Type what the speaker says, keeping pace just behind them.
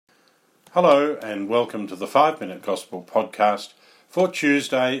Hello and welcome to the 5-Minute Gospel podcast for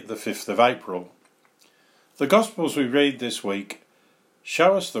Tuesday the 5th of April. The Gospels we read this week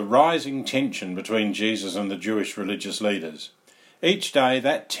show us the rising tension between Jesus and the Jewish religious leaders. Each day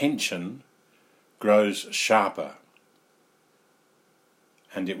that tension grows sharper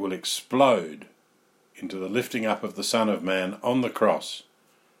and it will explode into the lifting up of the Son of Man on the cross.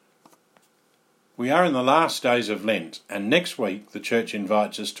 We are in the last days of Lent, and next week the Church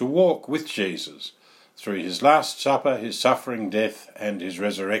invites us to walk with Jesus through his Last Supper, his suffering, death and his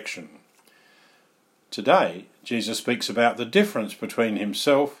resurrection. Today, Jesus speaks about the difference between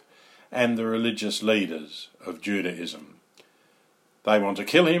himself and the religious leaders of Judaism. They want to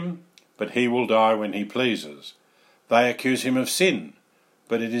kill him, but he will die when he pleases. They accuse him of sin,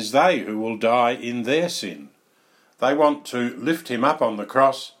 but it is they who will die in their sin. They want to lift him up on the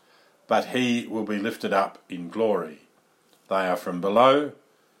cross, but he will be lifted up in glory. They are from below,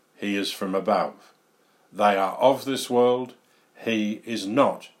 he is from above. They are of this world, he is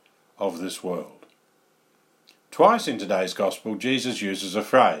not of this world. Twice in today's Gospel, Jesus uses a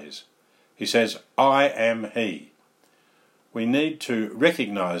phrase. He says, I am he. We need to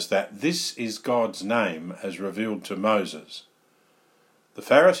recognise that this is God's name as revealed to Moses. The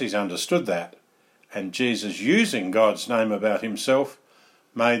Pharisees understood that, and Jesus using God's name about himself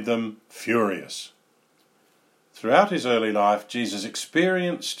made them furious. Throughout his early life, Jesus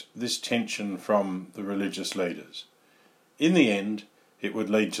experienced this tension from the religious leaders. In the end, it would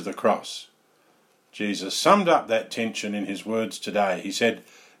lead to the cross. Jesus summed up that tension in his words today. He said,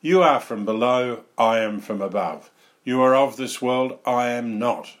 You are from below, I am from above. You are of this world, I am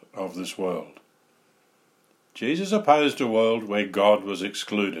not of this world. Jesus opposed a world where God was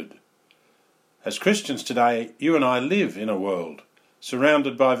excluded. As Christians today, you and I live in a world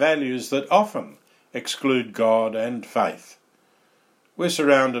surrounded by values that often exclude God and faith. We're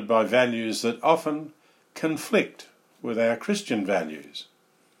surrounded by values that often conflict with our Christian values.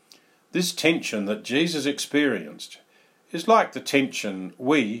 This tension that Jesus experienced is like the tension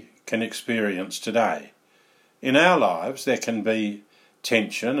we can experience today. In our lives there can be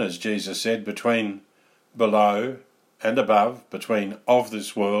tension, as Jesus said, between below and above, between of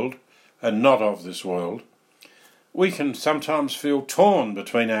this world and not of this world. We can sometimes feel torn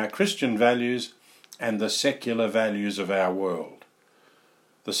between our Christian values and the secular values of our world.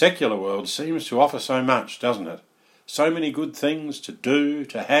 The secular world seems to offer so much, doesn't it? So many good things to do,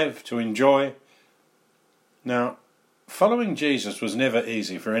 to have, to enjoy. Now, following Jesus was never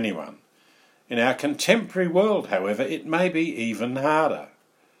easy for anyone. In our contemporary world, however, it may be even harder.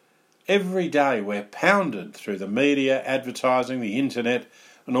 Every day we're pounded through the media, advertising, the internet,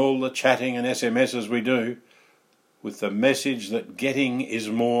 and all the chatting and SMSs we do, with the message that getting is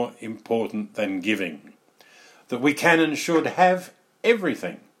more important than giving, that we can and should have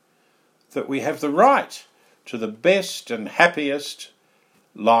everything, that we have the right to the best and happiest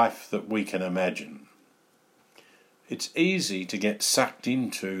life that we can imagine. It's easy to get sucked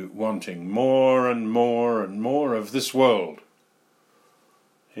into wanting more and more and more of this world.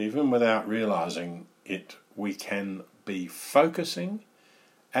 Even without realising it, we can be focusing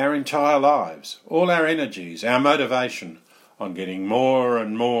our entire lives, all our energies, our motivation on getting more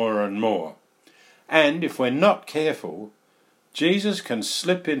and more and more. And if we're not careful, Jesus can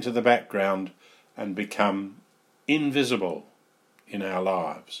slip into the background and become invisible in our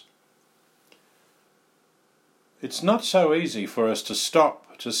lives. It's not so easy for us to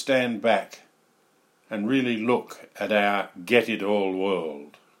stop, to stand back and really look at our get-it-all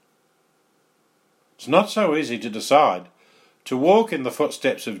world. It's not so easy to decide to walk in the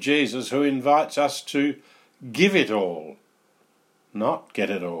footsteps of Jesus, who invites us to give it all, not get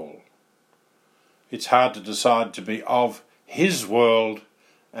it all. It's hard to decide to be of his world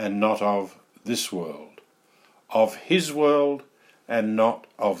and not of this world, of his world and not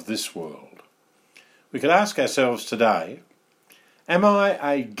of this world. We could ask ourselves today, am I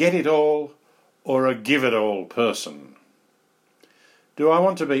a get-it-all or a give-it-all person? Do I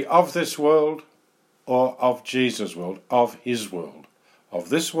want to be of this world or of Jesus' world, of his world, of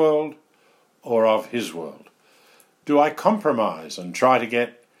this world or of his world? Do I compromise and try to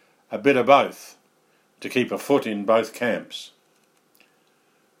get a bit of both, to keep a foot in both camps?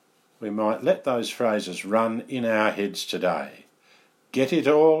 We might let those phrases run in our heads today. Get it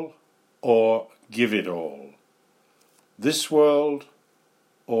all or give it all. This world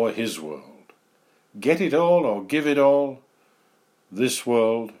or his world. Get it all or give it all. This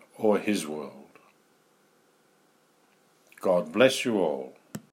world or his world. God bless you all.